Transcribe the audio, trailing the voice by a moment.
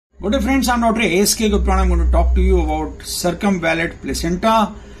Good day friends, I am Dr. A.S.K. Gupta. I am going to talk to you about circumvallate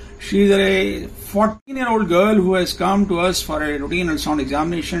placenta. She is a 14-year-old girl who has come to us for a routine ultrasound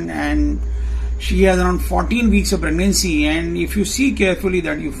examination, and she has around 14 weeks of pregnancy. And if you see carefully,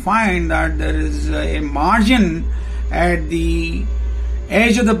 that you find that there is a margin at the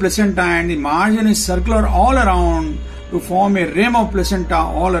edge of the placenta, and the margin is circular all around to form a rim of placenta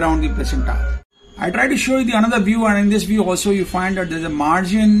all around the placenta. I try to show you the another view, and in this view also you find that there is a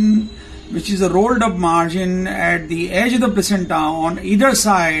margin which is a rolled up margin at the edge of the placenta on either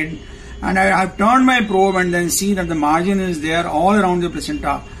side, and I have turned my probe and then see that the margin is there all around the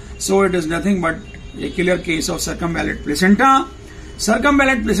placenta. So it is nothing but a clear case of circumvallate placenta.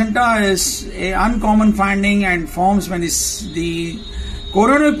 Circumvallate placenta is an uncommon finding and forms when the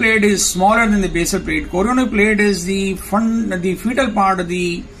chorionic plate is smaller than the basal plate. Chorionic plate is the fetal part of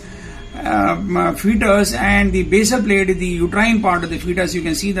the fetus, and the basal plate is the uterine part of the fetus. You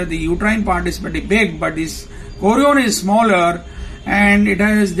can see that the uterine part is pretty big, but this chorion is smaller, and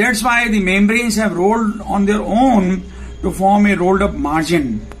that's why the membranes have rolled on their own to form a rolled up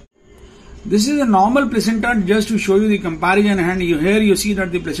margin. This is a normal placenta, just to show you the comparison, and here you see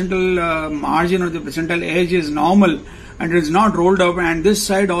that the placental margin or the placental edge is normal and it is not rolled up, and this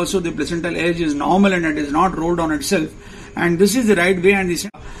side also the placental edge is normal and it is not rolled on itself, and this is the right way.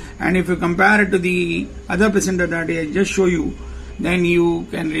 And if you compare it to the other placenta that I just show you, then you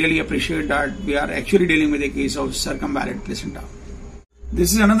can really appreciate that we are actually dealing with a case of circumvallate placenta.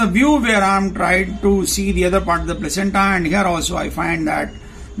 This is another view where I am trying to see the other part of the placenta, and here also I find that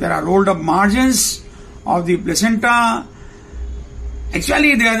there are rolled up margins of the placenta.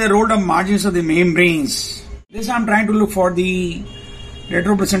 Actually, they are the rolled up margins of the membranes. This I am trying to look for the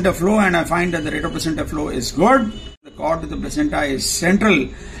retroplacenta flow, and I find that the retroplacenta flow is good. The cord to the placenta is central,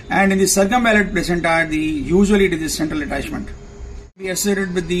 and in the circumvallate placenta, usually it is the central attachment. We are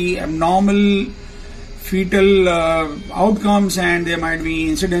associated with the abnormal fetal outcomes, and there might be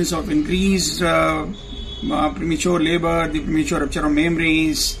incidence of increased premature labor, the premature rupture of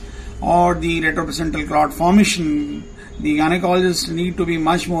membranes, or the retroplacental clot formation. The gynecologists need to be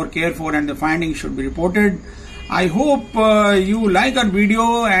much more careful, and the findings should be reported. I hope you like our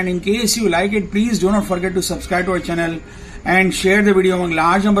video, and in case you like it, please do not forget to subscribe to our channel and share the video among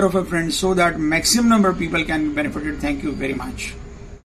large number of your friends so that maximum number of people can be benefited. Thank you very much.